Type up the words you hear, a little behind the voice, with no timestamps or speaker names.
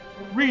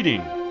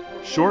Reading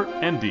Short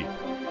and Deep.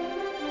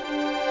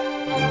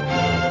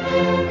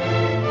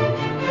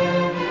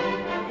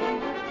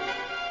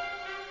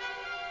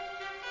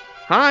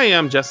 Hi,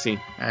 I'm Jesse.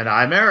 And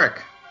I'm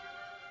Eric.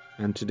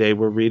 And today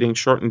we're reading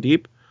Short and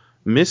Deep,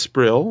 Miss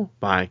Brill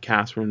by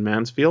Katherine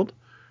Mansfield.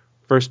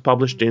 First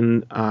published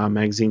in a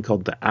magazine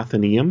called The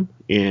Athenaeum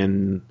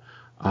in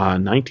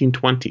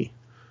 1920.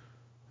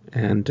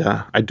 And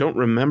I don't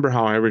remember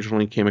how I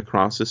originally came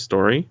across this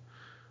story.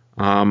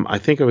 I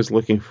think I was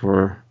looking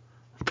for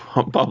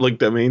public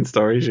domain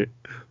stories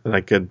that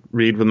I could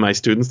read with my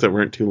students that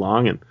weren't too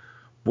long. And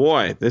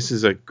boy, this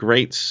is a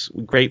great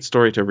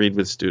story to read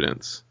with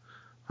students.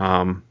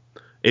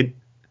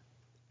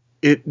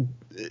 It's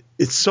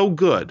so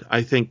good,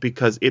 I think,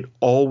 because it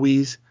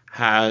always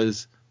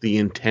has the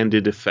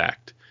intended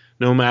effect,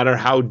 no matter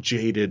how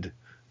jaded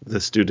the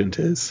student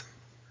is.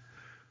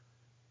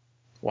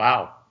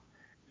 Wow.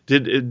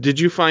 Did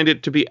you find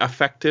it to be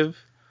effective?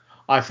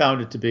 I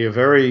found it to be a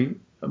very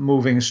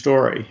moving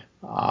story.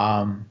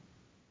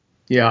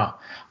 Yeah,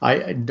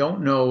 I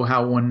don't know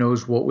how one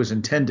knows what was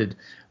intended.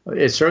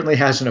 It certainly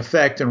has an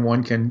effect, and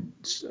one can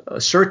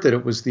assert that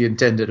it was the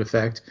intended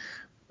effect.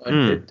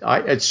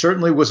 It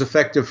certainly was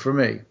effective for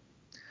me.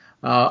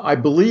 I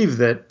believe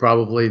that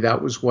probably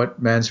that was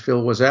what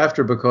Mansfield was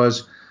after,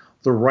 because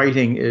the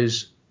writing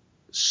is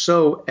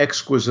so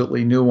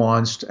exquisitely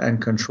nuanced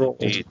and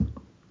controlled. Indeed.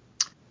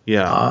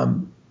 Yeah.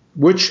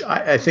 Which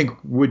I think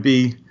would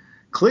be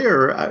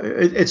clear.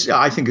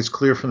 I think it's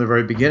clear from the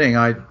very beginning.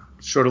 I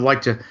sort of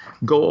like to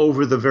go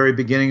over the very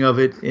beginning of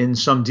it in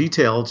some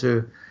detail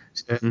to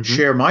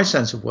share my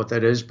sense of what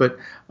that is. But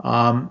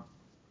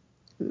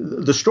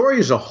the story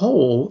as a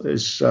whole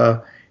is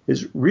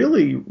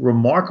really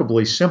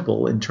remarkably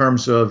simple in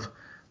terms of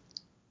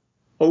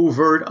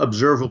overt,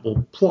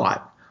 observable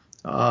plot.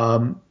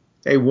 A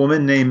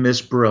woman named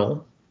Miss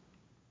Brill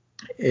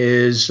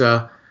is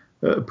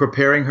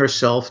preparing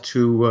herself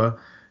to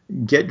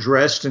get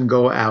dressed and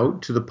go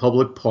out to the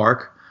public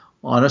park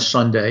on a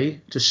Sunday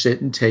to sit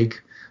and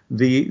take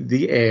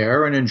the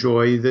air and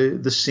enjoy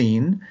the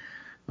scene,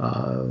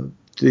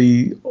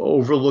 the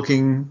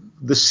overlooking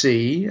the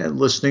sea and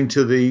listening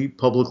to the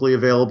publicly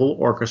available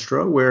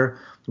orchestra. Where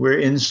we're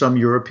in some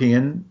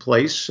European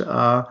place,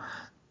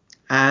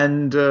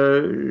 and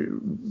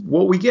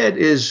what we get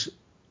is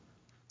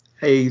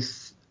a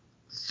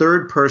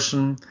third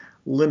person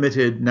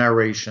limited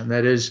narration.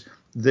 That is,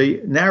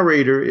 the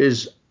narrator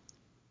is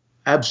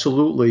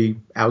absolutely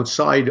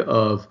outside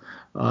of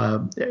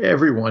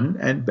everyone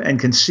and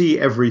can see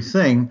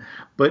everything,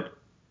 but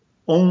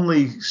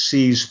only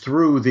sees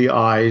through the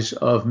eyes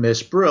of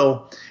Miss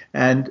Brill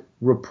and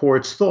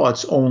reports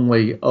thoughts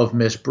only of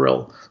Miss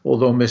Brill,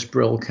 although Miss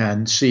Brill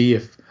can see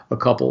if a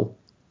couple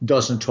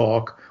doesn't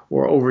talk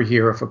or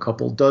overhear if a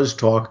couple does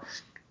talk.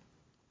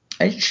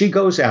 And she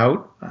goes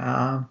out,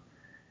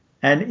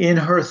 and in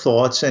her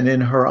thoughts and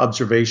in her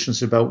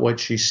observations about what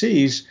she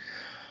sees,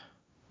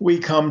 we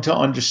come to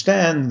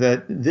understand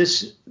that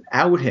this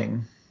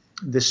outing,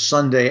 this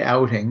Sunday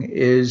outing,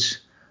 is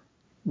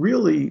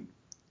really,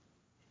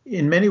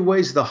 in many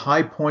ways, the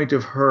high point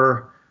of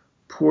her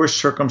poor,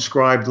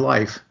 circumscribed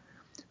life.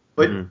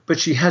 But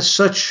she has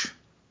such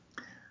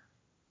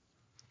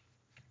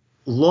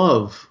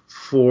love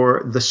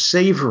for the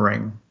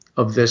savoring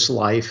of this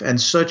life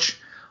and such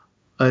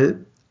a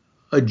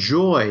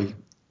joy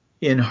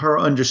in her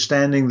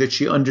understanding that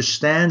she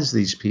understands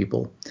these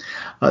people,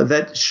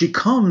 that she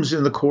comes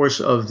in the course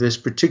of this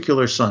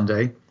particular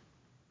Sunday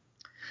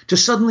to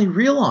suddenly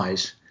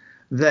realize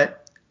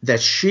that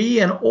she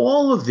and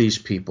all of these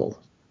people,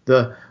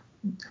 the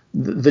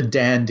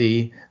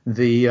dandy,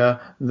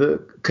 the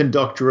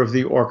conductor of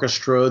the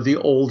orchestra, the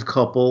old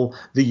couple,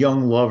 the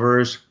young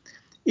lovers,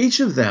 each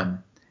of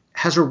them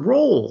has a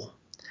role.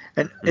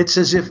 And it's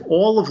as if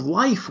all of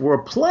life were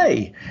a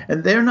play,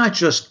 and they're not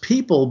just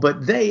people,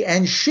 but they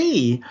and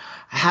she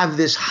have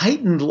this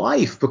heightened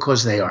life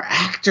because they are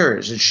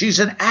actors, and she's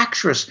an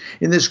actress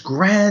in this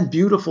grand,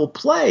 beautiful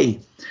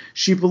play.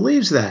 She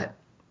believes that.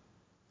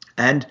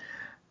 And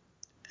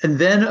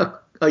then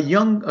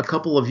a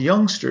couple of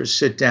youngsters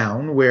sit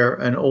down where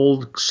an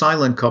old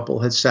silent couple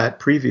had sat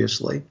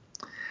previously,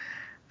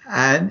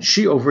 and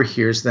she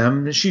overhears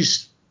them.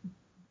 She's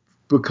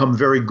become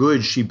very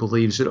good, she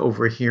believes, at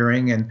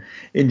overhearing and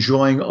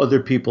enjoying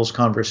other people's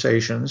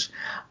conversations.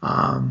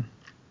 And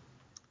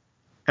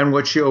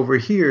what she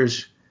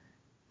overhears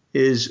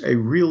is a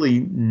really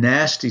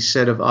nasty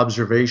set of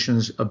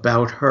observations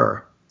about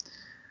her.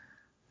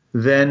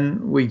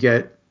 Then we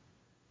get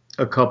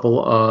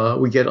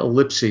we get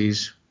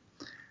ellipses.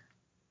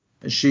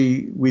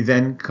 We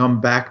then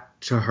come back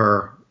to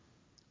her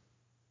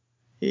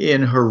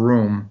in her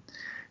room,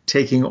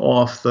 taking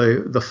off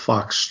the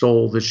fox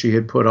stole that she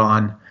had put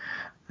on,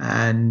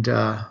 and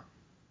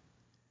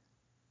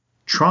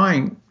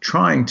trying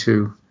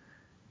to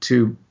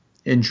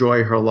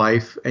enjoy her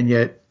life. And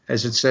yet,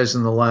 as it says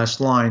in the last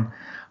line,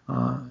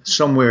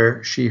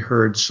 somewhere she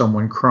heard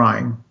someone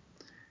crying,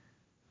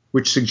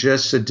 which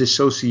suggests a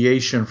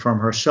dissociation from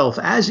herself,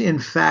 as in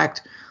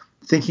fact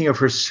thinking of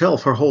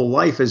herself, her whole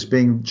life, as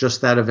being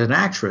just that of an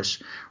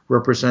actress,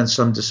 represents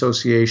some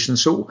dissociation.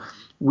 So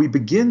we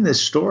begin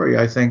this story,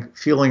 I think,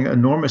 feeling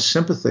enormous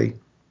sympathy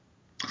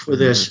for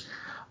this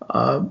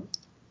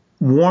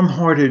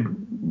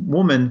warm-hearted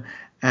woman,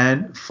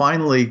 and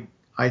finally,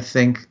 I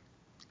think,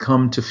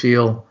 come to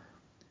feel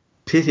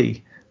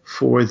pity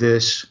for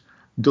this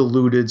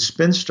deluded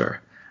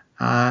spinster.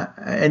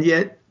 And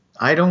yet,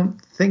 I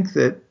don't think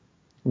that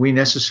we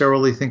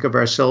necessarily think of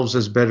ourselves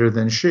as better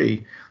than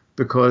she,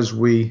 because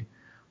we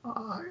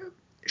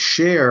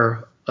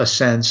share a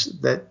sense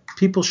that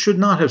people should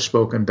not have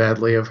spoken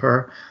badly of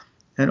her,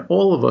 and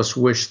all of us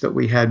wish that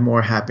we had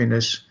more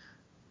happiness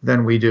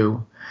than we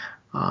do.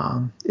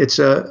 It's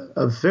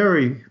a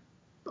very,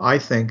 I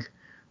think,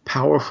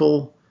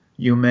 powerful,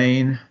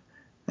 humane,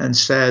 and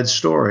sad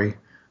story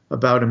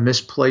about a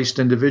misplaced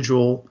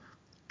individual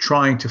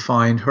trying to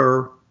find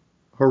her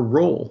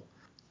role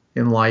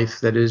in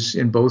life, that is,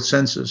 in both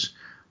senses,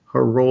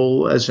 her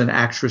role as an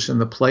actress in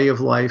the play of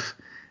life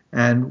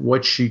and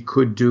what she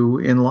could do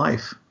in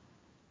life.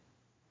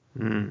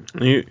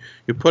 You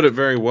put it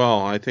very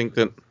well. I think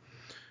that,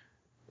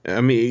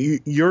 I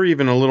mean, you're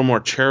even a little more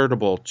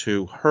charitable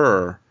to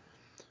her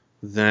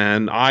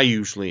than I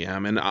usually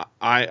am, and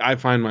I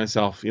find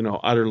myself,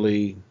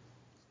 utterly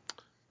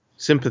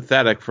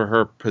sympathetic for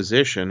her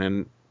position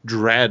and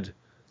dread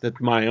that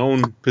my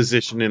own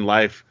position in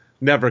life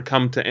never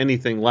come to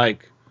anything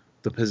like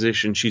the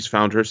position she's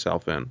found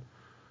herself in.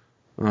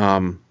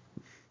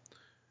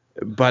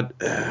 But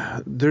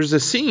there's a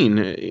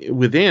scene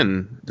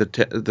within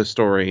the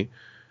story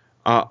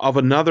of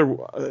another.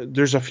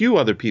 There's a few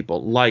other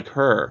people like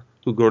her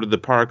who go to the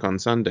park on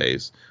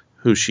Sundays,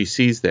 who she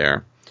sees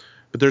there.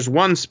 But there's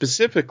one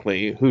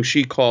specifically who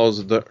she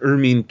calls the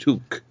ermine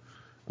toque,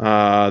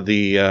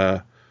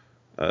 the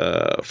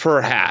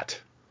fur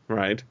hat,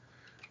 right?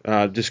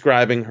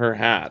 Describing her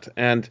hat.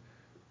 And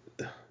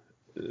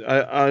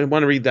I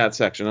want to read that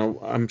section.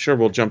 I'm sure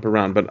we'll jump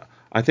around, but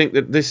I think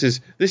that this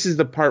is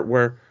the part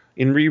where,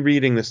 in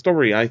rereading the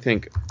story, I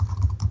think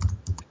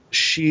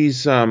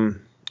she's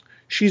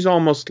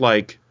almost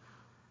like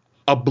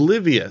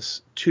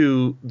oblivious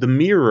to the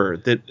mirror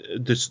that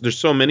there's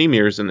so many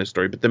mirrors in this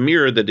story, but the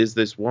mirror that is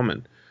this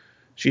woman.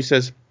 She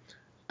says,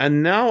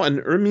 "And now an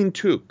ermine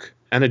toque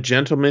and a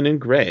gentleman in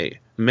gray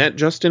met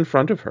just in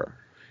front of her.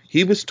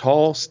 He was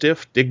tall,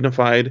 stiff,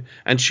 dignified,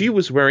 and she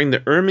was wearing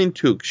the ermine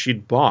toque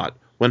she'd bought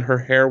when her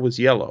hair was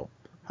yellow."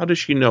 How does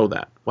she know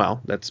that?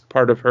 Well, that's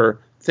part of her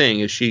thing,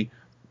 is she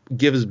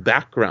gives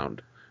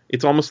background.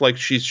 It's almost like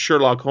she's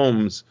Sherlock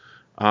Holmes.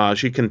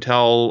 She can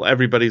tell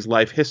everybody's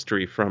life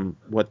history from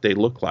what they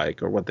look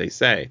like or what they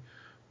say.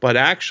 But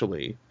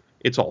actually,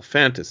 it's all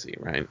fantasy,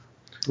 right?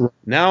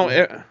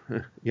 Now,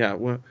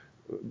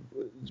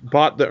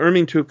 bought the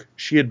ermine toque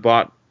she had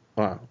bought,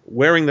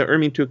 wearing the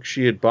ermine toque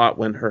she had bought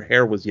when her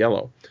hair was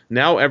yellow.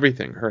 Now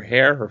everything, her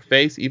hair, her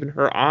face, even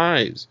her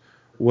eyes,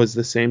 was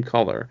the same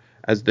color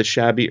as the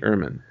shabby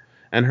ermine,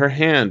 and her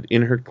hand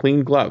in her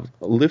clean glove,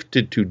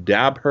 lifted to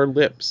dab her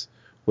lips,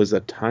 was a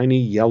tiny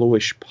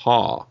yellowish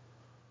paw.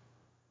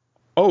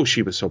 Oh,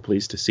 she was so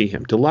pleased to see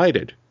him,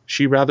 delighted.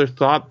 She rather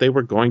thought they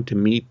were going to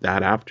meet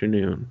that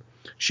afternoon.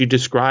 She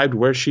described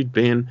where she'd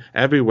been,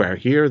 everywhere,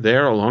 here,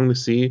 there, along the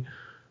sea.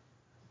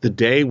 The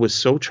day was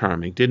so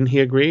charming, didn't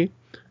he agree?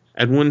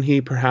 And wouldn't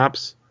he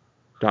perhaps... ...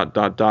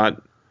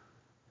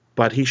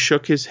 But he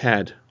shook his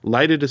head,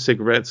 lighted a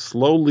cigarette,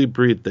 slowly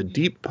breathed a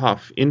deep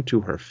puff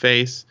into her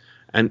face,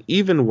 and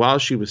even while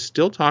she was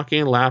still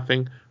talking and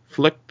laughing,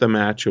 flicked the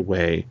match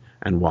away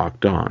and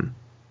walked on.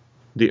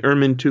 The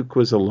ermine toque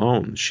was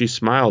alone. She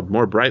smiled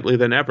more brightly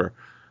than ever,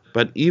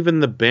 but even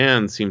the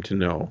band seemed to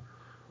know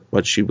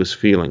what she was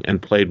feeling,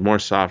 and played more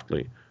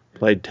softly,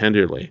 played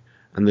tenderly,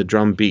 and the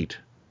drum beat,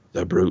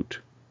 "The brute,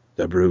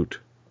 the brute,"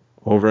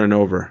 over and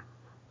over.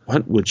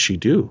 What would she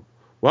do?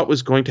 What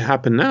was going to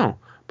happen now?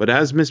 But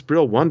as Miss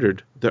Brill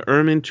wondered, the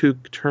ermine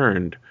toque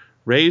turned,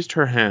 raised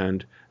her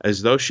hand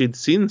as though she'd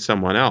seen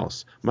someone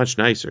else, much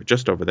nicer,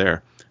 just over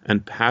there,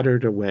 and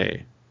pattered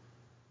away.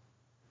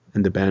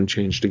 And the band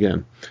changed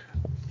again.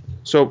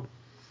 So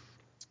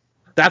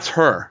that's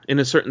her, in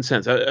a certain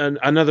sense,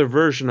 another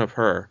version of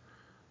her,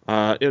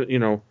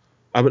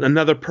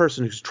 another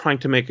person who's trying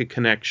to make a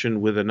connection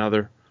with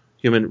another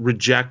human,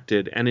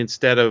 rejected, and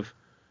instead of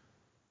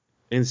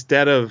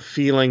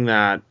feeling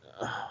that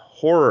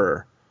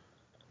horror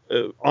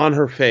on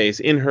her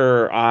face, in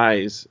her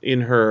eyes,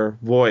 in her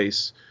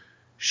voice,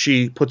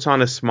 she puts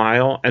on a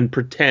smile and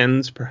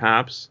pretends,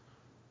 perhaps,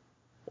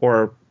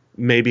 or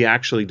maybe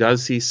actually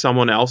does see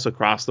someone else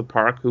across the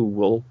park who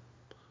will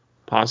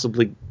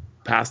possibly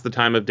pass the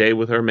time of day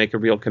with her, make a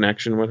real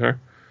connection with her.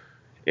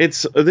 I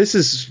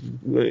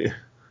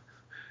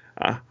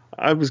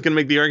was going to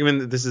make the argument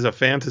that this is a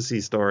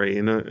fantasy story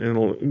in a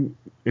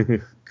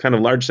kind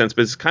of large sense,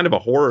 but it's kind of a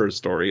horror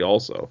story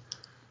also.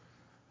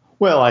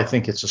 Well, I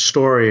think it's a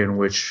story in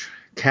which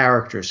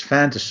characters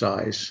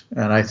fantasize,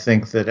 and I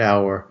think that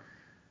our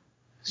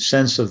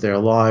sense of their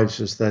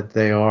lives is that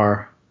they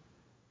are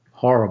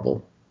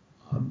horrible.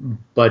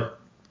 But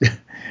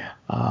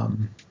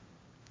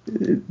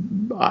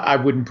I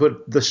wouldn't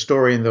put the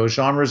story in those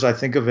genres. I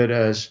think of it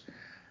as,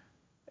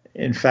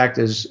 in fact,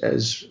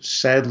 as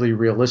sadly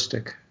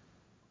realistic.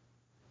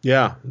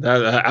 Yeah,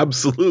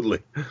 absolutely.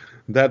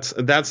 That's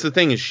the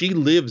thing, is she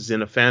lives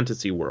in a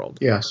fantasy world.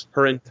 Yes.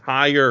 Her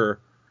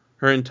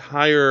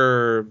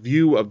entire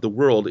view of the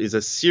world is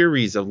a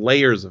series of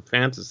layers of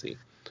fantasy.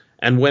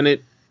 And when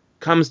it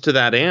comes to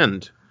that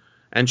end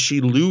and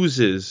she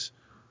loses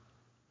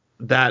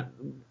that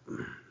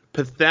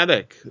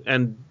pathetic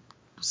and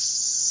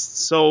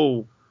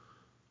so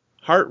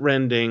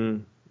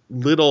heartrending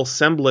little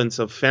semblance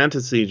of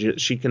fantasy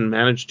she can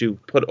manage to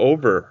put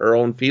over her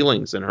own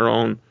feelings and her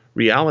own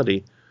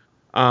reality,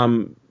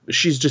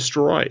 she's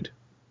destroyed.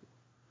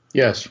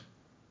 Yes.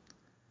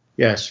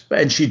 Yes.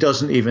 And she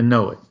doesn't even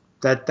know it.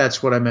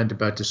 That's what I meant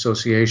about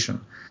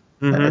dissociation.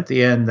 Mm-hmm. At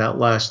the end, that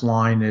last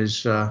line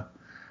is,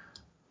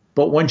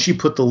 but when she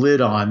put the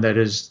lid on, that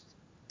is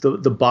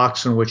the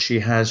box in which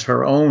she has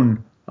her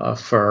own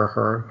fur,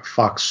 her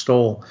fox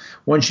stole,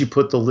 when she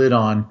put the lid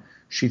on,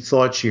 she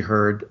thought she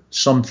heard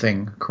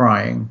something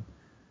crying.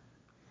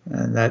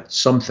 And that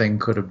something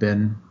could have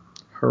been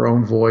her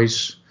own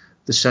voice,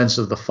 the sense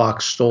of the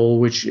fox stole,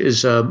 which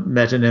is a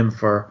metonym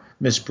for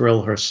Miss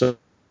Brill herself.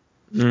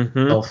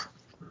 Mm-hmm.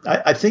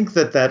 I think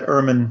that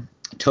Ermine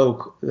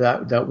Toke,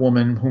 that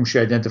woman whom she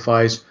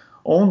identifies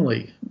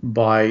only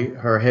by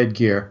her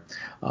headgear,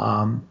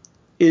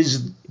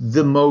 is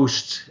the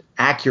most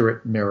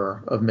accurate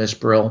mirror of Miss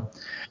Brill.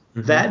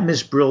 Mm-hmm. That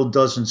Miss Brill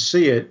doesn't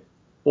see it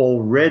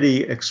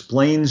already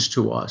explains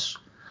to us,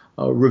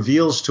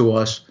 reveals to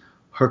us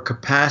her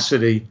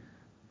capacity,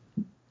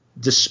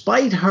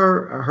 despite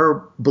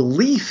her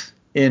belief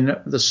in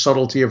the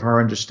subtlety of her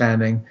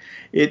understanding.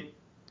 It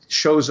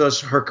shows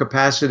us her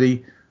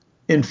capacity,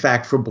 in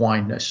fact, for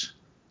blindness,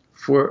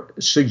 for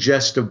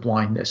suggestive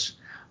blindness.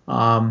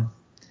 And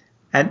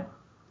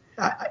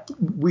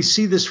we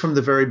see this from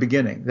the very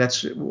beginning.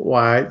 That's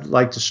why I'd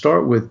like to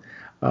start with,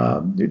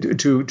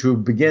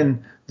 to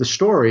begin the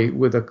story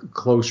with a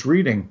close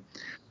reading.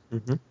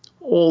 Mm-hmm.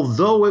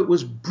 Although it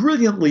was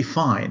brilliantly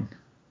fine,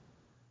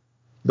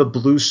 the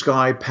blue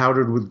sky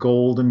powdered with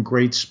gold and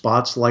great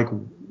spots like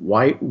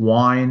white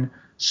wine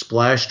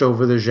splashed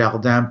over the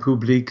Jardin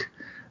Public,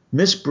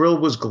 Miss Brill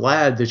was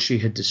glad that she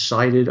had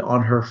decided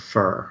on her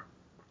fur.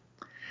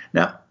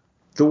 Now,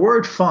 the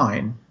word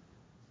fine,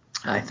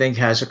 I think,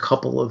 has a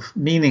couple of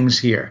meanings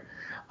here.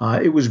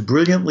 It was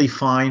brilliantly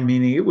fine,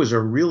 meaning it was a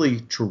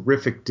really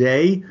terrific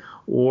day,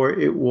 or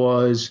it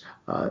was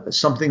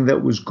something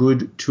that was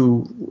good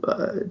to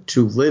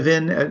live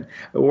in,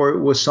 or it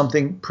was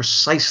something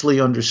precisely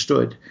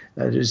understood.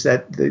 That is,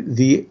 that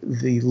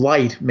the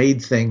light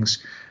made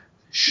things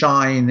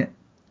shine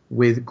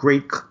with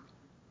great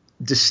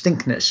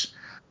distinctness.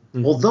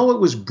 Mm-hmm. Although it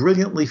was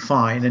brilliantly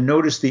fine, and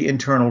notice the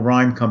internal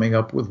rhyme coming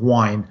up with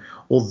wine,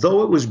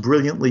 although it was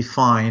brilliantly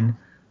fine,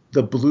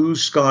 the blue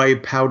sky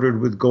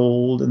powdered with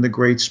gold and the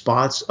great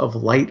spots of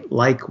light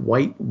like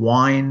white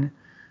wine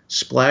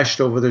splashed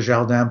over the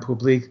Jardin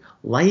Public,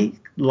 light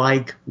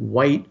like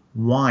white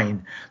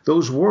wine.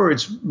 Those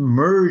words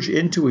merge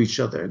into each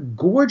other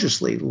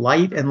gorgeously,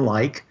 light and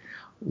like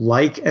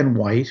and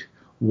white,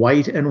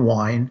 white and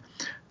wine,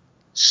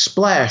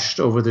 splashed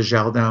over the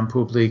Jardin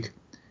Public.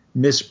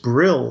 Miss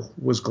Brill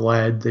was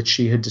glad that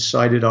she had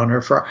decided on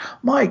her fur.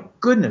 My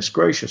goodness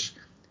gracious.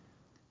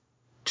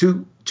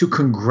 To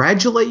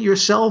congratulate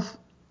yourself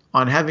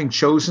on having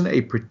chosen a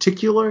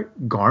particular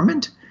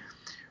garment,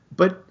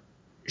 but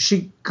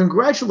she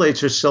congratulates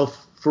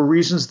herself for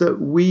reasons that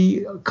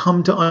we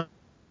come to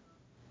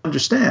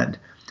understand.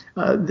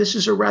 This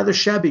is a rather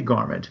shabby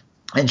garment,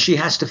 and she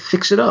has to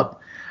fix it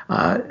up.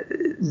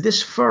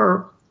 This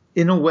fur,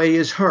 in a way,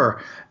 is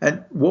her.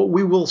 And what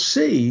we will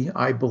see,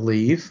 I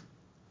believe,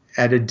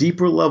 at a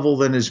deeper level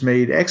than is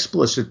made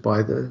explicit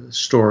by the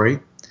story,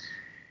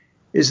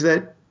 is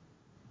that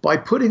by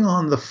putting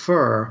on the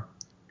fur,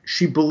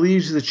 she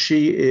believes that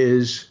she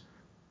is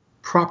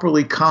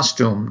properly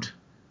costumed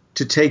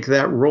to take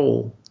that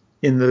role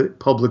in the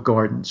public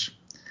gardens,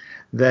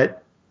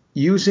 that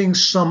using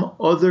some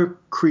other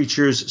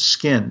creature's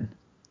skin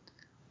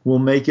will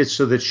make it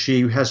so that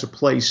she has a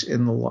place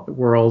in the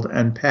world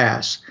and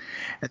pass.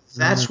 And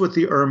that's what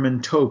the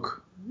Ermine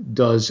Toke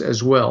does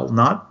as well,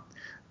 not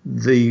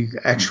the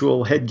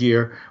actual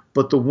headgear,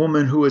 but the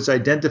woman who is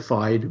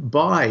identified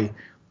by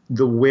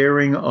the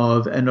wearing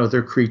of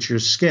another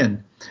creature's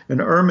skin.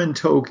 An Ermine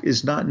Toke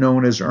is not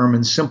known as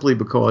ermine simply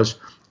because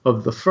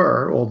of the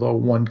fur, although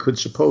one could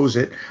suppose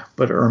it,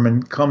 but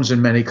ermine comes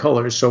in many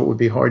colors, so it would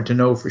be hard to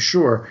know for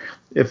sure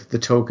if the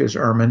toque is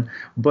ermine.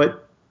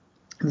 But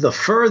the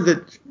fur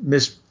that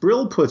Miss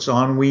Brill puts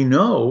on, we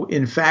know,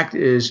 in fact,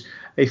 is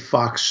a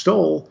fox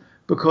stole,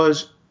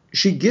 because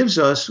she gives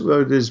us,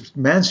 as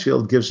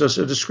Mansfield gives us,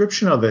 a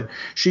description of it.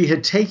 She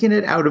had taken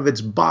it out of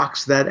its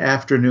box that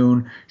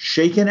afternoon,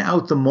 shaken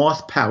out the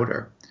moth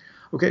powder.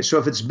 Okay, so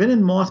if it's been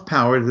in moth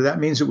powder,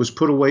 that means it was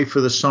put away for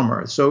the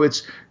summer. So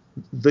it's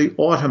the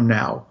autumn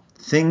now.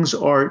 Things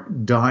are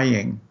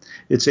dying.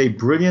 It's a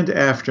brilliant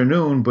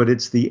afternoon, but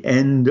it's the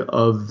end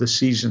of the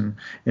season,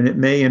 and it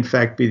may in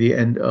fact be the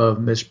end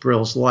of Miss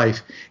Brill's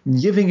life.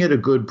 Giving it a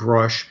good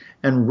brush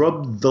and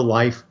rub the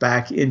life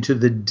back into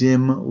the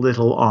dim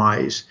little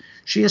eyes.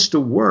 She has to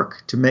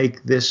work to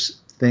make this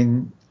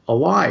thing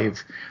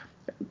alive.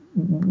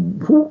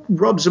 Who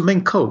rubs a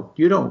mink coat?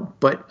 You don't.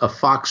 But a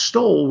fox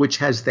stole, which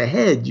has the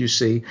head, you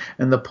see,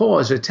 and the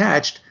paws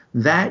attached,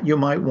 that you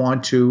might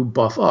want to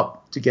buff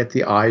up to get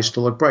the eyes to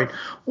look bright.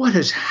 What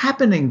is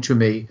happening to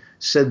me?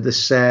 Said the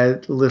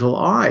sad little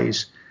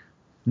eyes.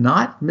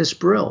 Not Miss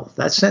Brill.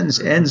 That sentence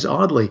ends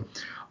oddly.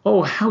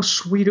 Oh, how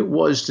sweet it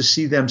was to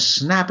see them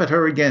snap at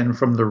her again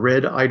from the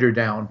red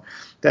eiderdown.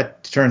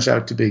 That turns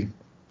out to be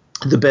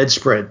the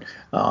bedspread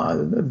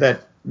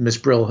that Miss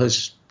Brill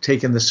has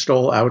taken the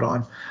stole out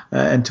on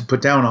and to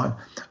put down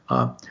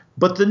on.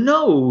 But the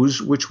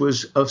nose, which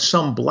was of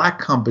some black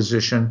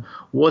composition,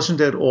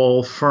 wasn't at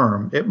all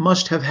firm. It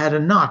must have had a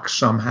knock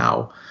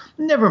somehow.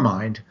 Never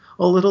mind.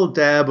 A little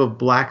dab of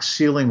black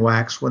sealing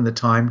wax when the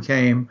time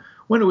came,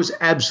 when it was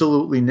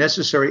absolutely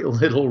necessary.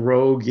 Little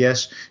rogue,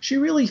 yes, she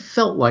really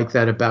felt like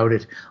that about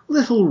it.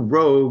 Little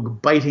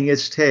rogue biting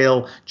its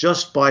tail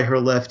just by her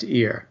left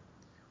ear.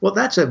 Well,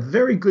 that's a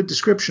very good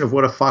description of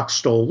what a fox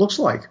stole looks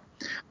like.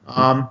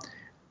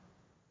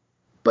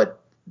 But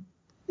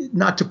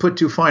not to put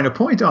too fine a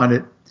point on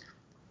it,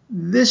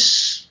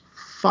 this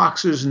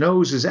fox's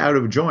nose is out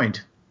of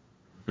joint,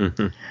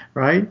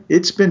 right?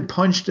 It's been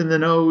punched in the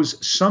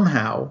nose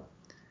somehow,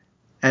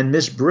 and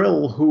Miss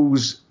Brill, who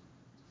is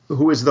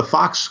the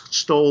fox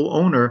stole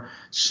owner,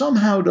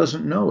 somehow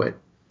doesn't know it.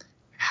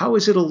 How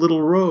is it a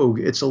little rogue?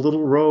 It's a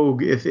little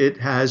rogue if it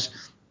has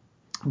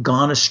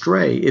gone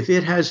astray, if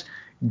it has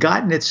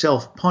gotten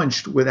itself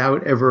punched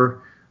without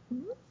ever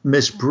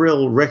Miss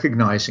Brill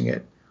recognizing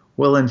it.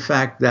 Well, in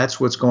fact, that's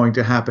what's going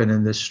to happen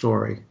in this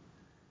story.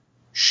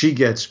 She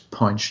gets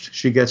punched.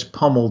 She gets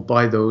pummeled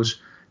by those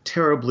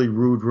terribly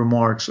rude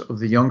remarks of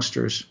the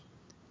youngsters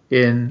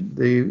in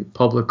the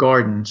public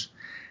gardens.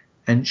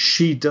 And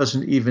she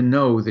doesn't even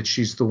know that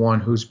she's the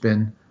one who's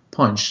been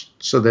punched,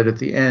 so that at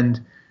the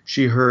end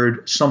she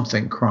heard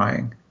something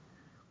crying.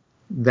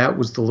 That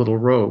was the little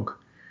rogue.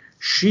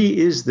 She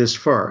is this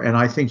fur, and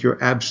I think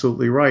you're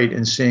absolutely right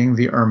in saying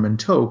the ermine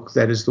toque,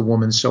 that is the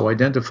woman so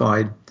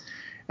identified,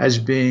 as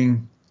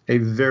being a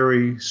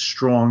very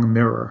strong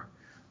mirror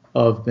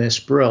of Miss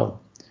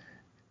Brill.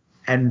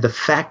 And the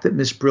fact that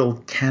Miss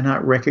Brill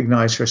cannot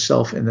recognize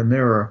herself in the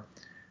mirror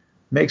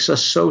makes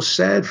us so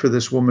sad for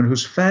this woman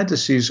whose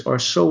fantasies are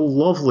so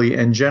lovely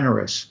and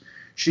generous.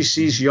 She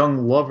sees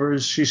young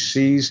lovers, she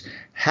sees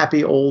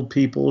happy old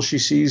people, she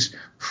sees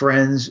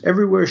friends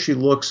everywhere she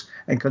looks,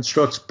 and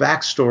constructs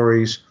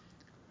backstories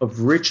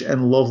of rich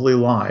and lovely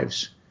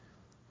lives.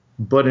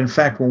 But in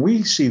fact, when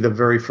we see the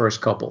very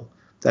first couple,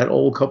 that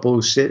old couple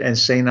who sit and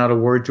say not a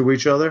word to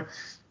each other,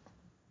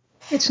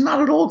 it's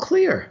not at all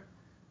clear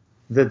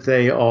that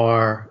they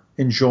are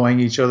enjoying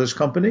each other's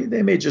company.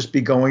 They may just be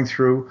going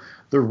through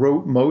the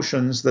rote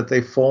motions that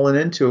they've fallen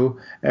into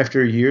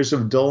after years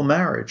of dull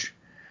marriage.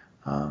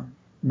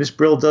 Miss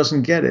Brill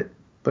doesn't get it,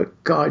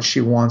 but God,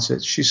 she wants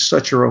it. She's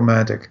such a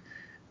romantic,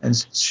 and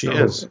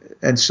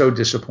so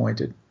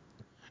disappointed.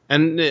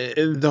 And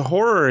the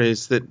horror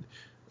is that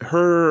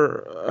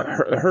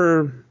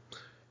her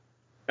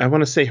I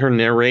want to say her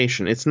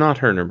narration. It's not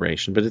her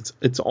narration, but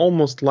it's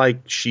almost like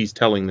she's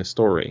telling the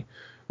story.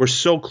 We're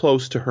so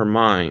close to her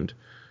mind.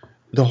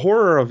 The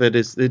horror of it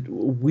is that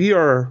we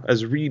are,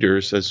 as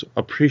readers, as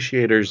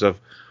appreciators of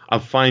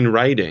fine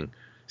writing,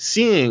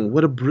 seeing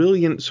what a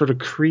brilliant sort of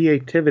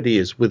creativity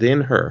is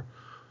within her.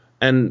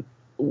 And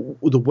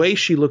the way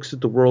she looks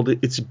at the world,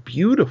 it's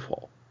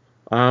beautiful.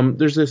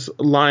 There's this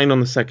line on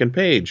the second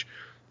page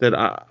that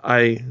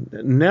I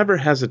never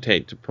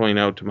hesitate to point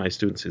out to my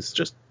students. It's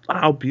just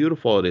how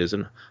beautiful it is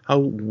and how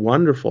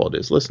wonderful it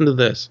is. Listen to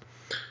this.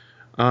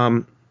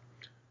 And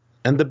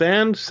the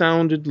band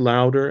sounded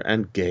louder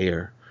and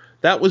gayer.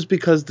 That was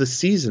because the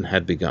season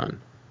had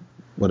begun,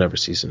 whatever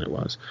season it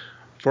was.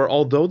 For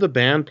although the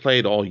band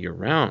played all year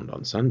round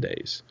on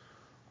Sundays,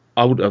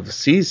 out of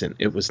season,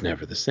 it was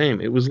never the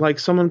same. It was like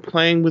someone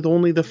playing with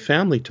only the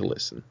family to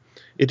listen.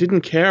 It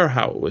didn't care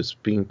how it was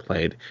being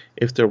played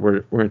if there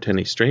weren't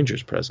any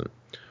strangers present.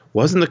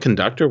 Wasn't the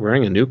conductor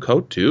wearing a new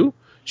coat too?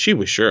 She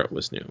was sure it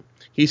was new.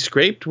 He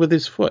scraped with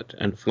his foot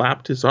and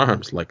flapped his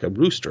arms like a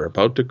rooster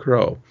about to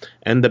crow,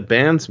 and the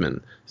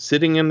bandsmen,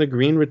 sitting in the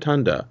green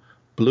rotunda,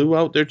 blew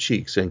out their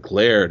cheeks and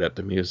glared at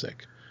the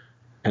music.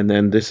 And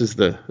then this is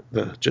the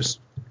just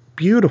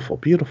beautiful,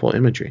 beautiful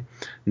imagery.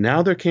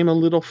 Now there came a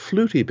little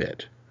fluty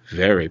bit,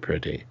 very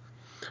pretty,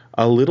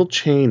 a little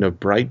chain of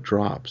bright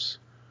drops.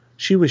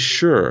 She was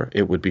sure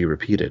it would be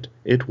repeated.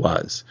 It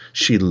was.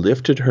 She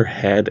lifted her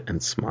head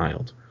and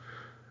smiled.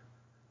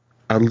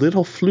 A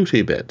little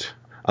fluty bit,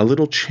 a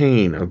little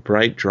chain of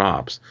bright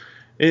drops.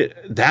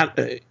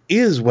 That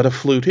is what a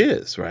flute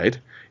is, right?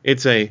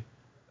 It's a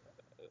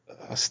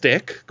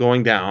stick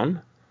going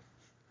down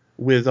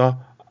with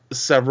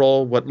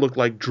several what look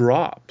like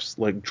drops,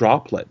 like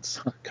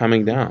droplets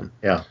coming down.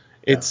 Yeah.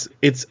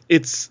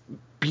 It's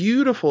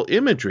beautiful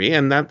imagery,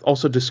 and that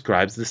also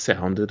describes the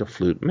sound that a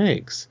flute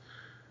makes.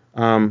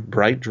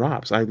 Bright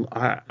drops.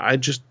 I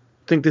just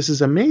think this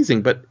is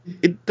amazing, but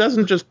it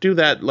doesn't just do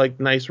that like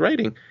nice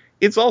writing.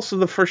 It's also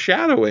the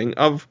foreshadowing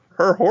of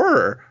her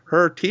horror,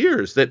 her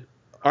tears that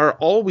are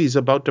always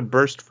about to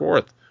burst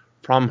forth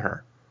from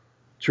her.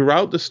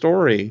 Throughout the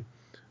story,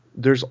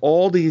 there's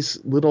all these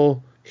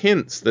little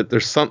hints that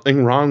there's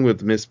something wrong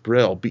with Miss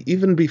Brill,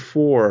 even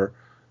before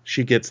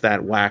she gets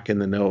that whack in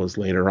the nose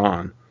later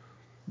on.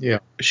 Yeah.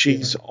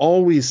 She's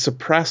always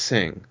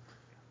suppressing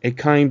a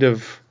kind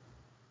of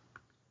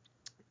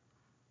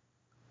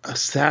a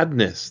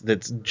sadness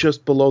that's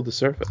just below the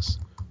surface.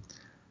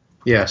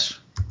 Yes.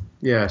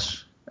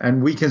 Yes.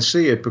 And we can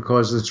see it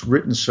because it's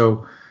written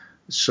so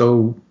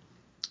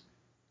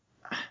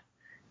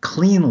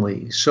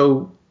cleanly,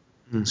 so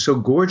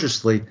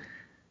gorgeously.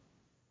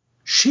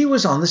 She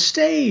was on the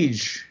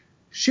stage.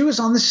 She was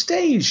on the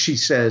stage, she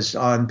says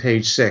on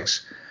page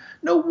 6.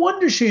 No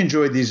wonder she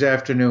enjoyed these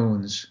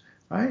afternoons,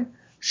 right?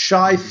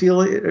 Shy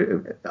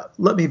feeling.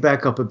 Let me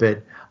back up a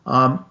bit.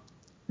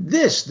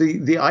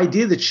 The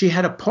idea that she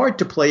had a part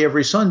to play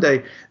every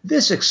Sunday,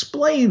 this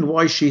explained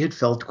why she had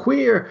felt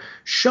queer,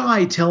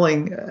 shy,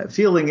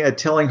 feeling at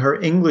telling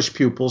her English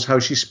pupils how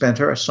she spent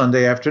her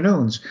Sunday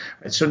afternoons.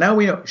 So now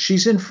we know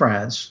she's in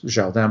France,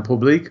 Jardin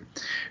Public.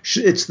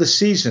 It's the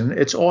season,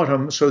 it's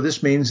autumn, so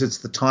this means it's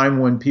the time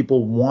when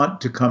people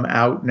want to come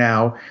out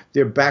now.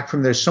 They're back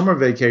from their summer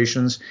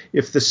vacations.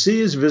 If the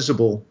sea is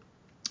visible,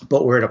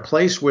 but we're at a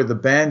place where the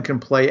band can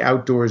play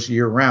outdoors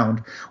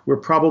year-round. We're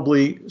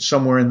probably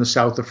somewhere in the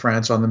south of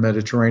France on the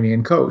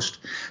Mediterranean coast.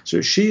 So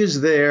she is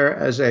there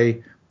as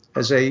a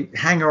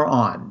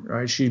hanger-on,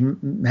 right? She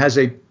has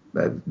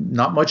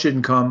not much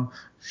income.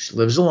 She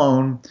lives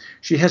alone.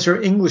 She has her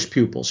English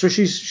pupils, so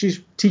she's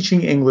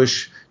teaching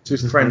English to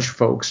French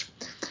folks.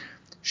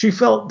 She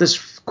felt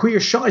this queer,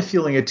 shy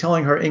feeling at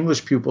telling her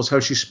English pupils how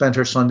she spent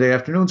her Sunday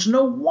afternoons.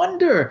 No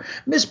wonder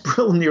Miss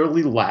Brill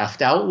nearly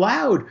laughed out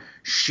loud.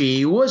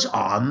 She was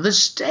on the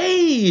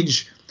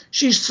stage.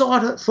 She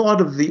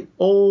thought of the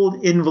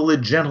old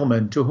invalid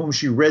gentleman to whom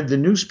she read the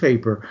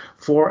newspaper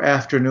 4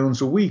 afternoons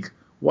a week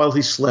while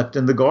he slept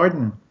in the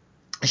garden.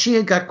 She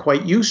had got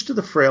quite used to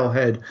the frail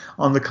head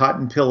on the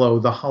cotton pillow,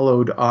 the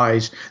hollowed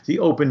eyes, the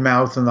open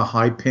mouth, and the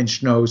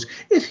high-pinched nose.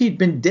 If he'd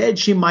been dead,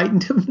 she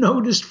mightn't have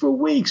noticed for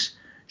weeks.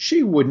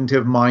 She wouldn't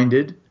have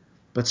minded.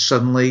 But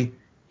suddenly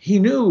he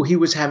knew he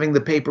was having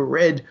the paper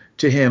read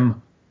to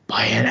him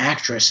by an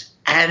actress.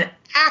 An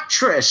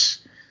actress!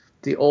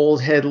 The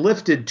old head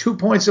lifted. 2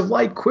 points of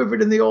light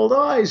quivered in the old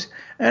eyes.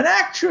 An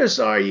actress,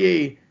 are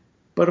ye?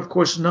 But of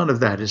course none of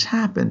that has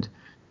happened.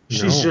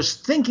 She's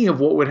just thinking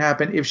of what would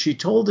happen if she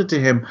told it to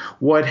him.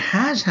 What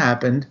has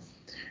happened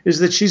is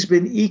that she's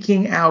been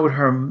eking out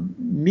her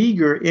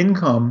meager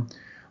income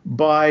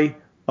by,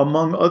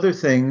 among other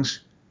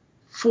things,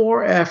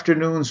 4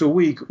 afternoons a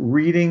week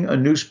reading a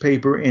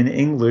newspaper in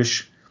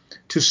English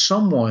to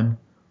someone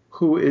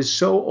who is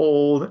so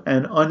old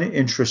and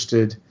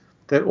uninterested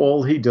that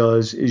all he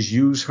does is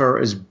use her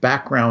as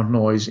background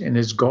noise in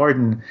his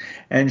garden.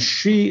 And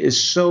she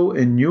is so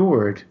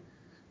inured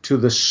to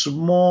the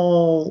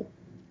small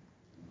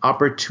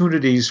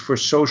opportunities for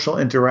social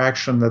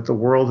interaction that the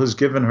world has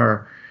given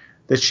her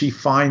that she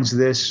finds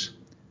this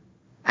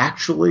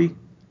actually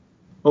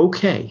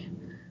okay.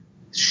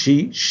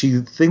 She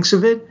thinks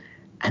of it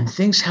and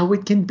thinks how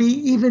it can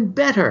be even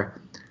better.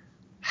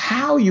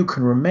 How you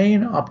can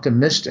remain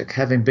optimistic,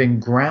 having been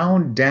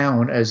ground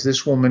down as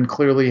this woman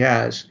clearly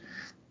has,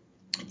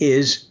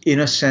 is in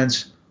a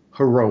sense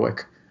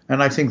heroic.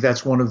 And I think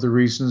that's one of the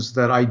reasons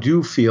that I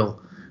do feel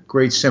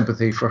great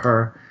sympathy for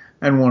her,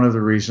 and one of the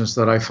reasons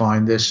that I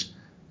find this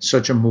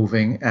such a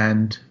moving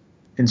and,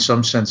 in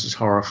some senses,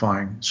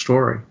 horrifying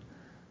story.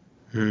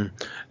 And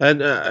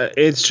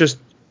it's just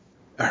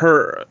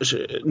her.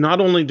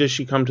 Not only does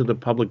she come to the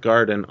public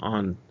garden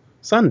on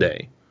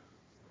Sunday,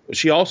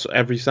 she also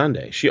every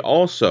Sunday she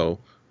also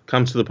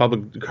comes to the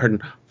public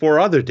garden 4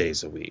 other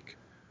days a week,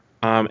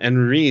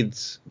 and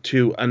reads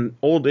to an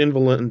old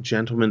invalid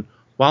gentleman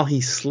while he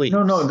sleeps.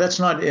 No, that's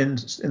not in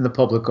the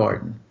public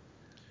garden.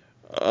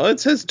 It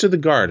says to the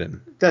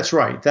garden. That's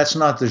right. That's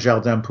not the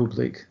Jardin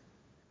Public.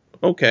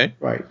 Okay.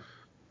 Right.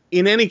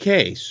 In any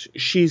case,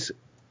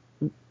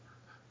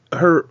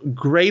 her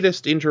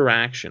greatest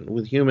interaction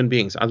with human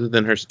beings, other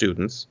than her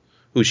students,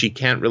 who she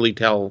can't really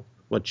tell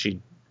what she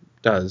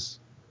does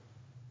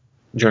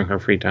during her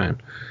free time,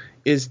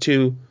 is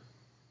to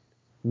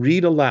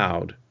read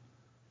aloud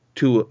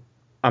to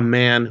a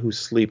man who's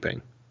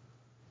sleeping.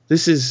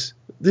 This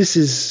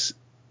is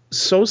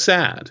so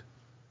sad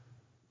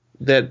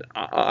that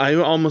I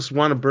almost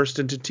want to burst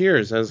into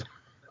tears as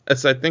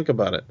I think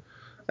about it.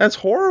 That's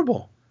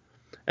horrible.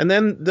 And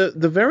then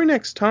the very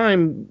next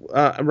time,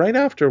 right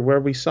after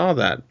where we saw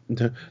that,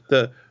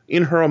 the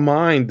in her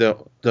mind,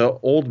 the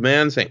old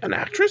man saying, "An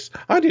actress?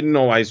 I didn't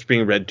know I was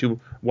being read to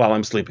while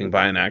I'm sleeping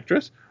by an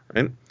actress."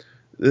 Right.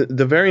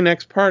 The very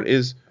next part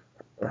is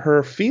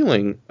her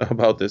feeling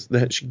about this,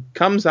 that she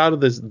comes out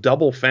of this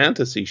double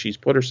fantasy she's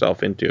put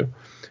herself into,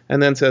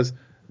 and then says,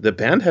 the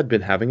band had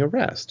been having a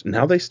rest.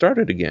 Now they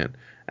started again,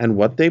 and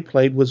what they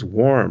played was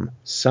warm,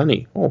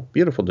 sunny. Oh,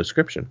 beautiful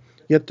description.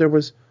 Yet there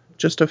was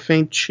just a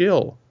faint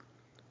chill,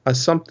 a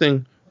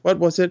something. What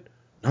was it?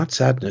 Not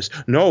sadness.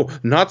 No,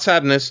 not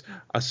sadness.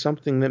 A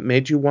something that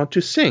made you want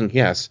to sing.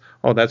 Yes.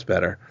 Oh, that's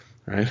better.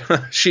 Right?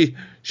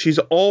 She's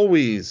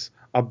always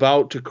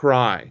about to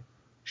cry.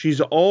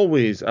 She's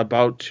always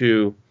about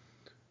to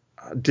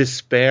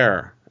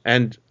despair,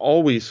 and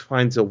always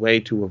finds a way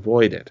to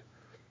avoid it.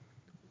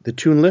 The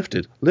tune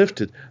lifted,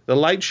 the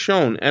light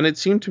shone, and it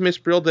seemed to Miss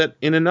Brill that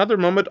in another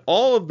moment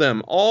all of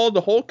them,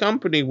 the whole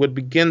company would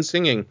begin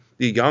singing.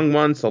 The young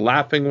ones, the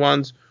laughing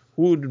ones,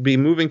 who would be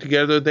moving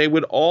together, they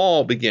would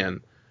all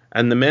begin.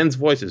 And the men's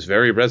voices,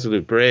 very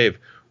resolute, brave,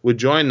 would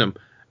join them.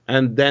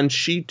 And then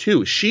she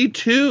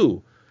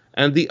too,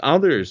 and the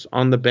others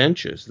on the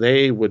benches,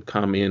 they would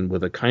come in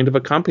with a kind of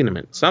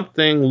accompaniment,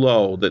 something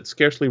low that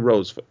scarcely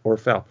rose or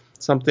fell,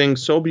 something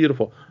so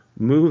beautiful,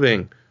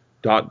 moving, ...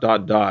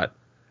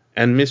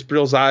 And Miss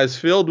Brill's eyes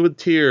filled with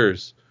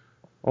tears.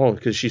 Oh,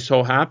 because she's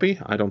so happy?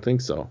 I don't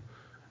think so.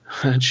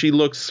 And she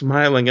looked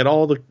smiling at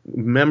all the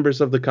members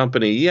of the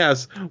company.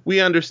 Yes, we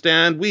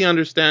understand,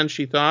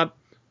 she thought,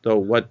 though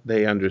what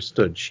they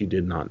understood she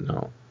did not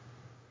know.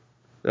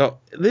 Now,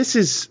 this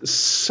is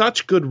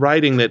such good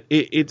writing that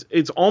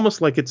it's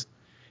almost like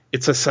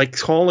it's a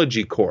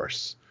psychology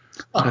course.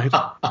 Right?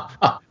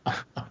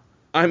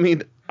 I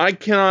mean, I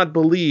cannot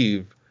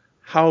believe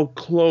how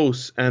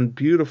close and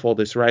beautiful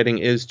this writing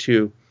is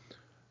to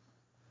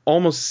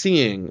almost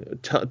seeing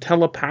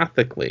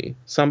telepathically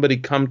somebody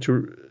come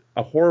to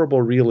a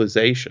horrible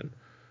realization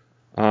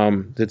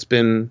that's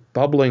been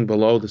bubbling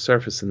below the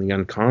surface in the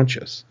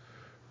unconscious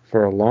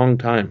for a long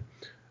time.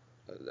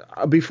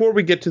 Before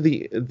we get to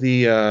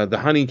the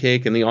honey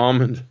cake and the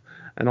almond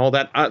and all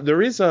that,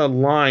 there is a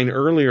line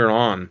earlier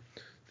on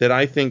that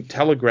I think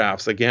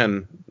telegraphs,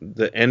 again,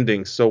 the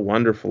ending so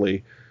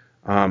wonderfully.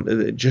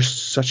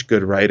 Just such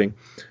good writing.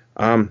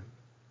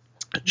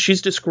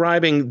 She's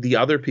describing the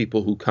other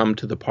people who come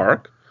to the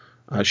park.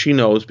 She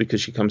knows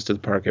because she comes to the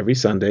park every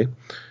Sunday.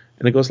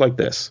 And it goes like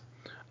this.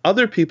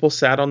 Other people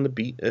sat on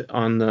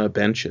the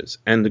benches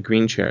and the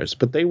green chairs,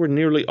 but they were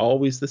nearly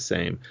always the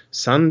same,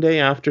 Sunday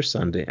after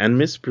Sunday, and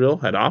Miss Brill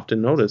had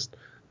often noticed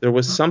there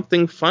was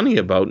something funny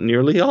about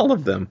nearly all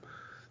of them.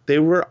 They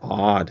were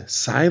odd,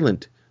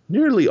 silent,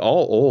 nearly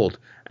all old,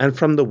 and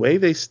from the way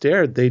they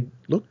stared, they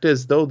looked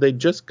as though they'd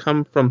just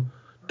come from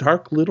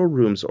dark little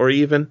rooms, or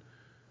even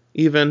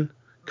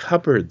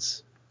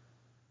cupboards.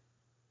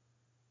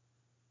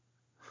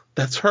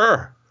 That's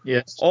her.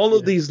 Yes. All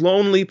of these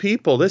lonely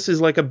people. This is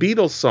like a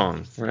Beatles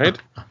song, right?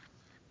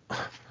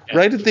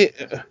 Right at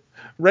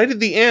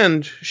the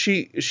end,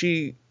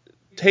 she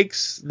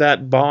takes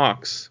that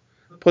box,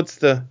 puts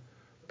the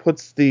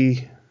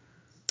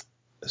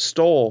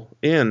stole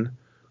in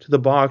to the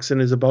box, and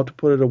is about to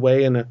put it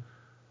away in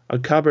a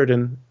cupboard.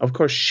 And of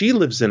course, she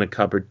lives in a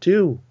cupboard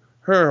too.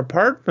 Her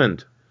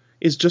apartment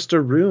is just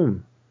a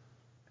room,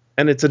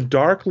 and it's a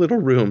dark little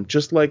room,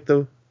 just like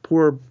the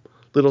poor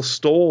little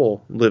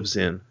stole lives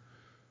in.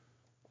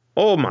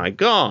 Oh my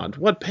God,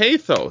 what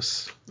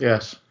pathos.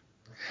 Yes.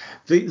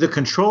 The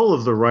control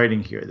of the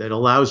writing here that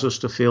allows us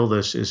to feel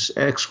this is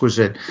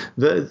exquisite.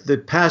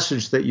 The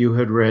passage that you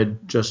had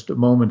read just a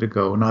moment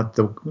ago,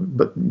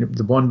 but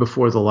the one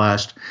before the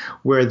last,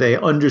 where they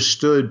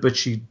understood, but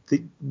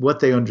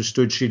what they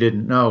understood she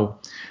didn't know.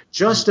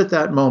 Just at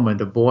that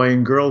moment, a boy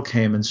and girl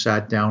came and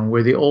sat down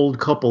where the old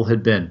couple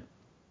had been.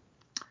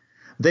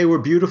 They were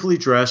beautifully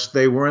dressed.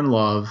 They were in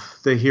love.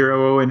 The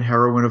hero and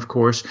heroine, of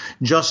course,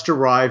 just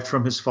arrived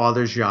from his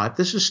father's yacht.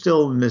 This is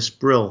still Miss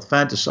Brill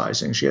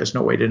fantasizing. She has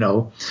no way to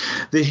know.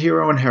 The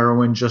hero and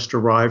heroine just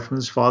arrived from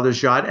his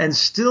father's yacht, and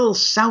still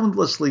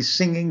soundlessly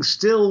singing,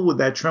 still with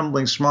that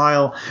trembling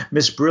smile,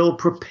 Miss Brill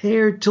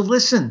prepared to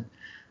listen.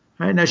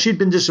 Right? Now, she'd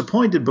been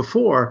disappointed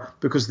before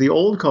because the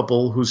old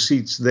couple whose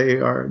seats they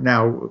are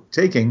now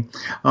taking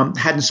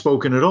hadn't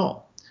spoken at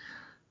all.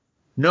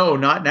 No,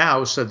 not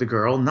now, said the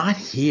girl. Not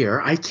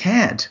here. I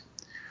can't.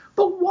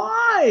 But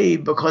why?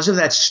 Because of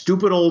that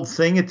stupid old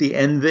thing at the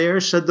end there,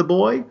 said the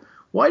boy.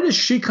 Why does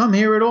she come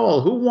here at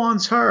all? Who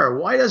wants her?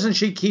 Why doesn't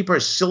she keep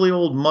her silly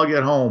old mug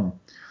at home?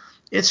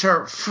 It's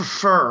her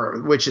fur,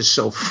 which is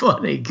so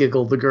funny,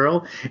 giggled the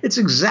girl. It's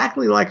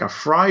exactly like a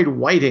fried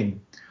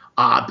whiting.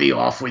 Ah, be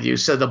off with you,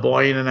 said the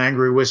boy in an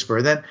angry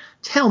whisper. Then,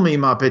 tell me,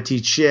 ma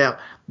petite chère.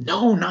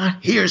 No,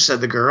 not here,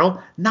 said the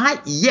girl.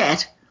 Not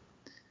yet.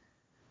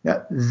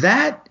 Now,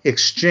 that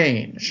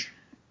exchange,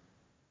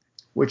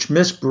 which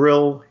Miss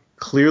Brill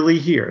clearly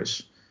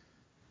hears,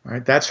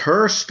 right? That's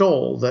her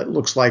stole that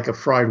looks like a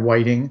fried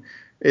whiting.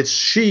 It's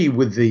she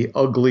with the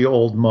ugly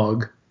old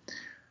mug.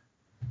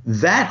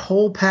 That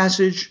whole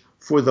passage,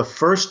 for the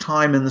first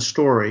time in the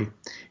story,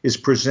 is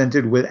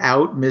presented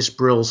without Miss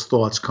Brill's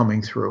thoughts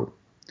coming through.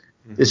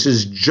 This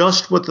is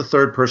just what the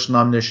third person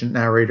omniscient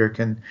narrator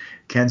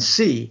can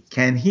see,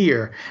 can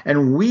hear,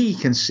 and we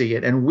can see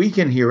it and we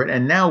can hear it.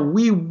 And now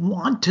we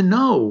want to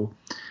know,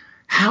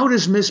 how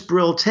does Miss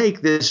Brill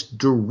take this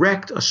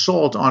direct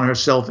assault on her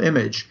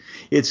self-image?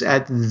 It's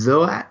at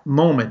that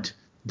moment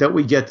that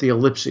we get the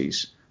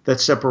ellipses that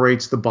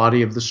separates the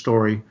body of the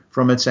story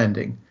from its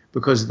ending,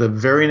 because the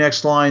very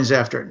next lines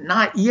after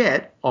 "not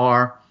yet"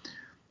 are,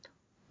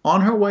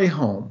 on her way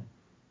home,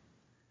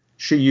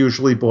 she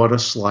usually bought a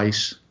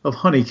slice of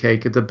honey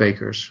cake at the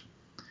baker's.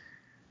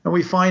 And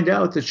we find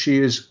out that she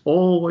is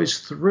always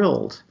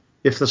thrilled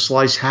if the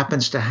slice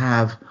happens to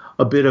have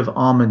a bit of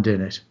almond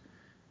in it.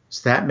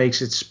 So that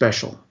makes it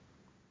special.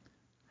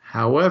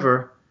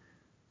 However,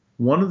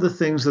 one of the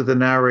things that the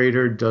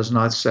narrator does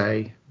not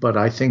say, but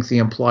I think the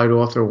implied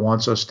author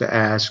wants us to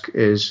ask,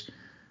 is,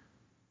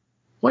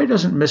 why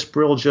doesn't Miss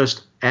Brill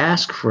just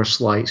ask for a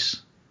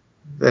slice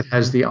that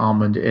has the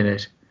almond in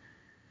it?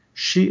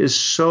 She is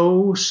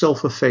so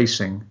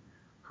self-effacing,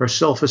 her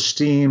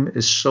self-esteem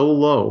is so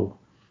low,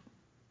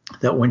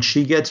 that when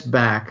she gets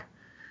back,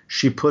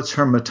 she puts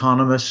her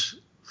metonymous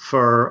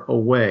fur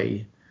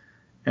away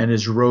and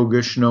is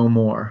roguish no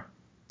more.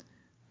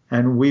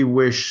 And we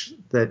wish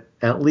that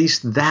at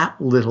least that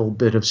little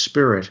bit of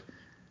spirit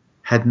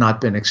had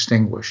not been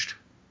extinguished.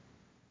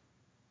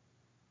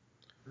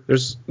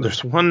 There's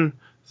one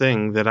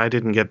thing that I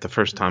didn't get the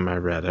first time I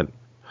read it,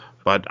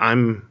 but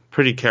I'm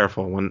pretty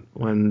careful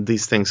when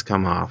these things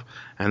come off,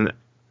 and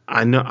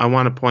I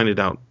want to point it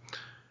out.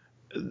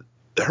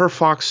 Her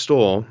fox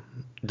stole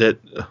that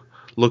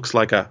looks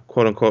like a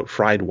quote unquote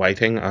fried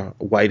whiting.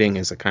 Whiting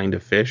is a kind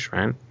of fish,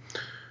 right?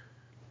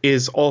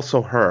 Is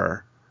also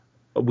her.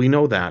 We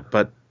know that,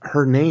 but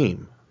her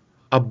name,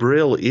 a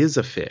brill, is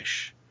a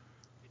fish.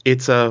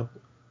 It's a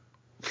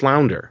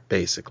flounder,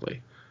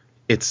 basically.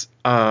 It's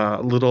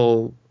a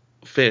little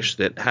fish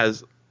that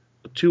has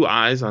two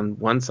eyes on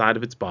one side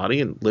of its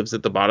body and lives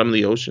at the bottom of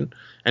the ocean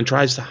and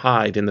tries to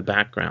hide in the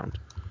background.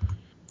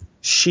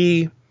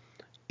 She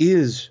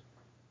is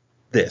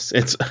this.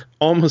 It's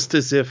almost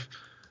as if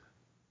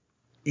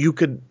you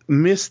could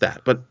miss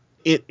that. But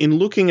in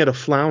looking at a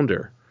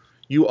flounder,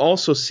 you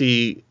also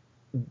see,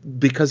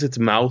 because its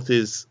mouth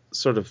is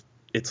sort of,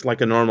 it's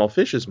like a normal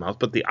fish's mouth,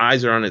 but the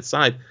eyes are on its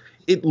side.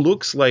 It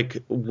looks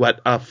like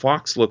what a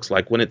fox looks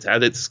like when it's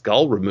had its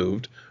skull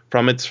removed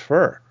from its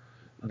fur.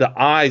 The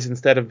eyes,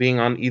 instead of being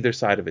on either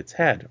side of its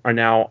head, are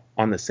now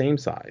on the same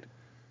side.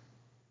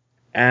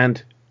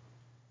 And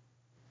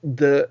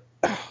the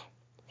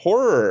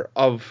horror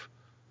of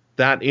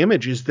that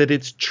image is that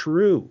it's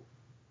true.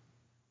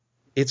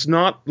 It's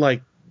not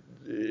like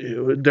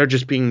they're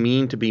just being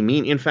mean to be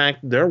mean. In fact,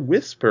 they're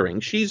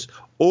whispering. She's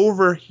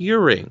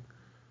overhearing.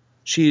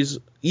 She's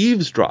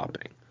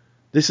eavesdropping.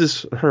 This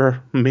is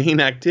her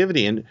main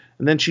activity. And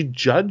then she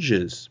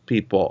judges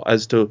people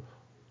as to,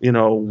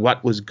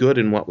 what was good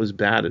and what was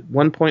bad. At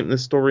one point in the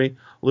story,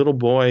 a little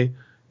boy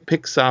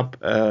picks up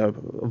a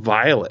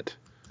violet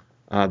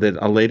that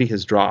a lady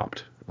has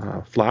dropped,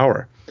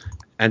 flower,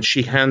 and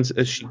she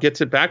gets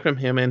it back from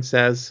him and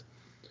says,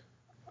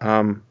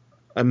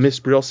 Miss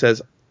Brill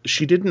says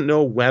she didn't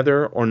know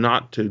whether or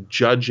not to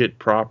judge it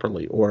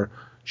properly, or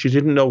she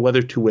didn't know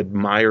whether to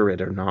admire it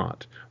or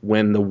not,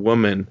 when the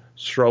woman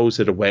throws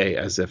it away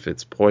as if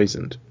it's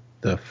poisoned,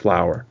 the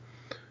flower.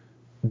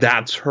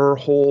 That's her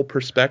whole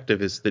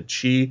perspective, is that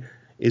she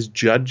is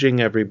judging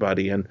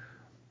everybody and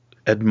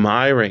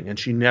admiring, and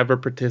she never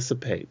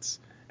participates.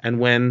 And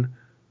when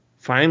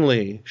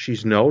finally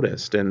she's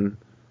noticed and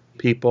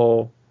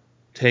people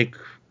take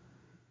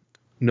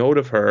note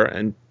of her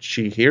and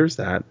she hears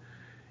that,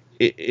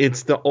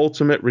 it's the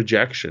ultimate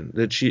rejection.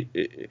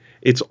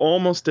 It's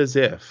almost as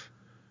if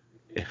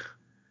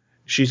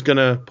she's going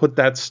to put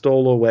that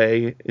stole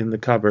away in the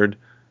cupboard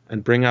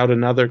and bring out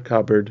another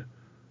cupboard,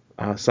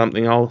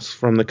 something else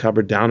from the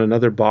cupboard, down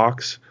another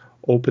box,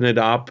 open it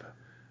up,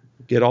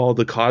 get all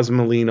the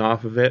cosmoline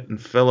off of it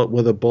and fill it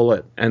with a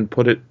bullet and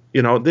put it,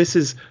 this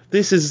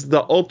is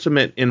the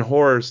ultimate in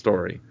horror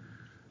story,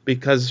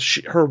 because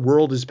her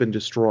world has been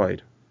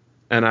destroyed.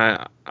 And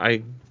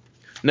I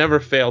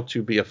never fail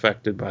to be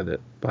affected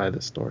by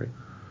the story.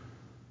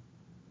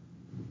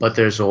 But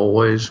there's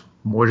always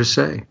more to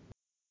say.